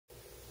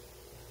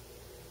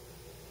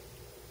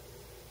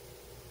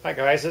Hi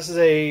guys, this is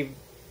a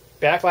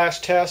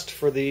backlash test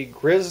for the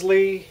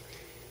Grizzly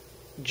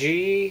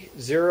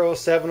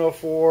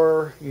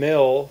G0704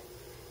 mill.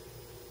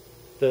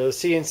 The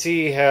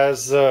CNC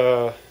has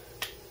the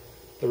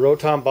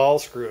Roton ball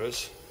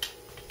screws,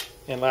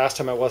 and last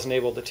time I wasn't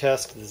able to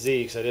test the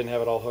Z because I didn't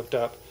have it all hooked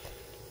up.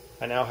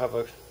 I now have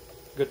a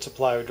good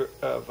supply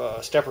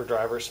of stepper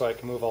drivers so I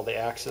can move all the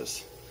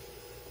axes.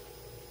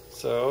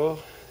 So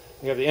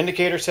we have the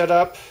indicator set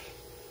up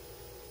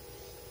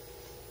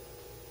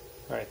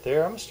right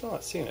there. I'm still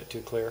not seeing it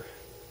too clear.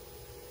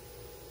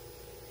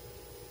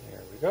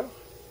 There we go.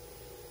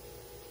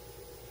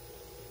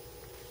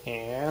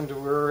 And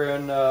we're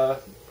in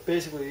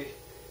basically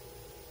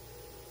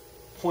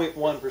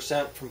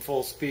 0.1% from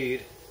full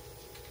speed.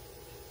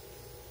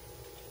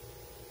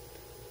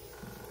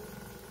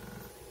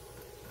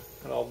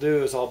 What I'll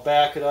do is I'll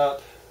back it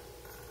up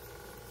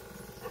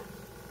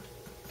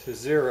to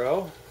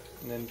 0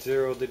 and then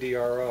 0 the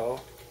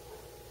DRO.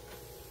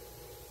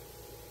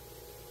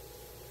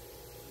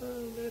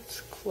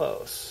 That's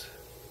close.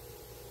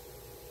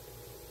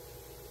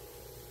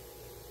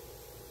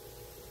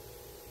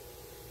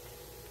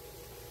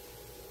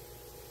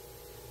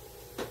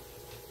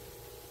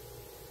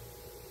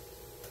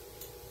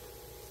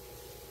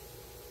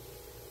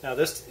 Now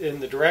this, in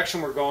the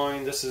direction we're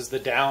going, this is the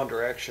down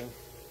direction.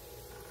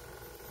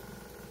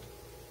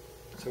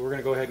 So we're going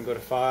to go ahead and go to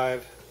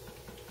 5.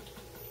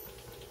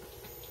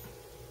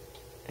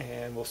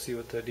 And we'll see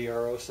what the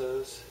DRO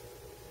says.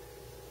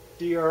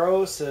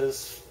 DRO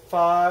says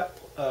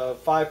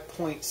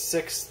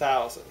 5.6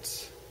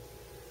 thousandths.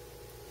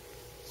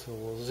 So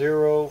we'll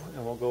 0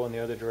 and we'll go in the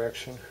other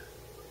direction.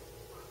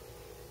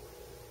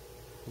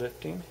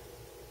 Lifting. And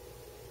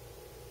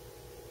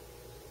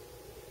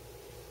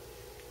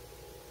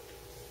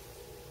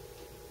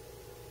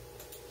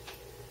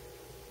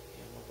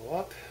we'll go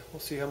up. We'll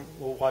see how,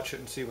 we'll watch it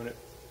and see when it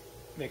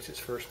makes its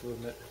first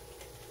movement.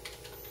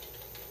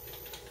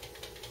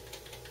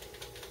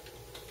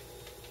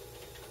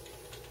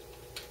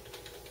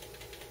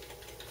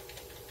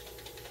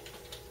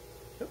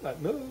 Oh,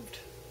 that moved.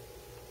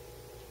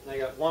 And I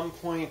got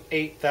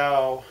 1.8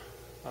 thou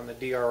on the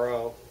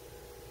DRO,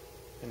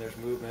 and there's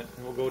movement.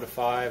 And we'll go to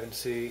 5 and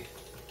see.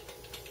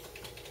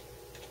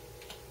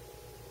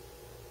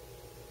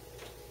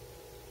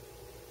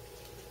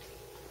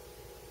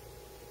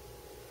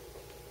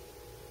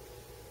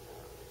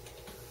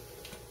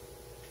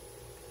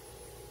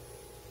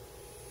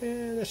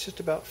 And that's just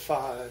about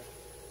 5.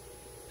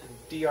 And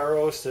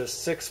DRO says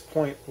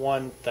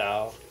 6.1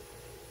 thou.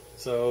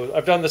 So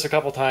I've done this a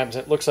couple times,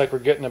 and it looks like we're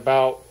getting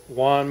about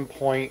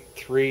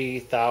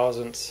 1.3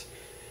 thousandths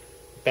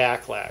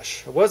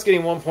backlash. I was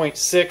getting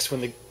 1.6 when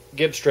the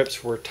gib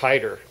strips were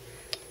tighter,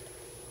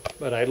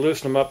 but I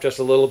loosened them up just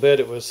a little bit.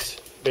 It was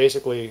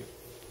basically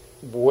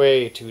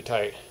way too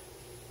tight.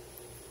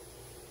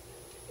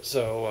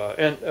 So,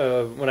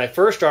 when I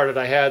first started,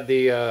 I had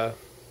the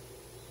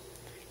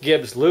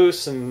gibs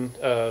loose, and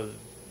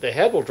the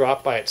head will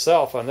drop by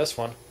itself on this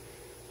one.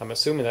 I'm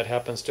assuming that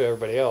happens to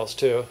everybody else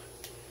too.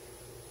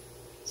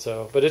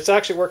 So, but it's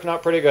actually working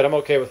out pretty good. I'm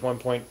okay with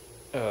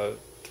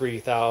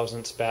 1.3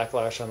 thousandths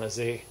backlash on the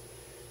Z.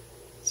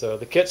 So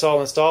the kit's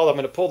all installed. I'm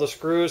going to pull the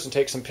screws and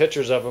take some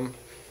pictures of them,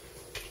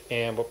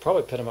 and we'll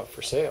probably put them up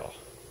for sale.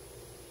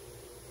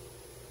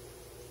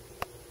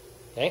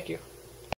 Thank you.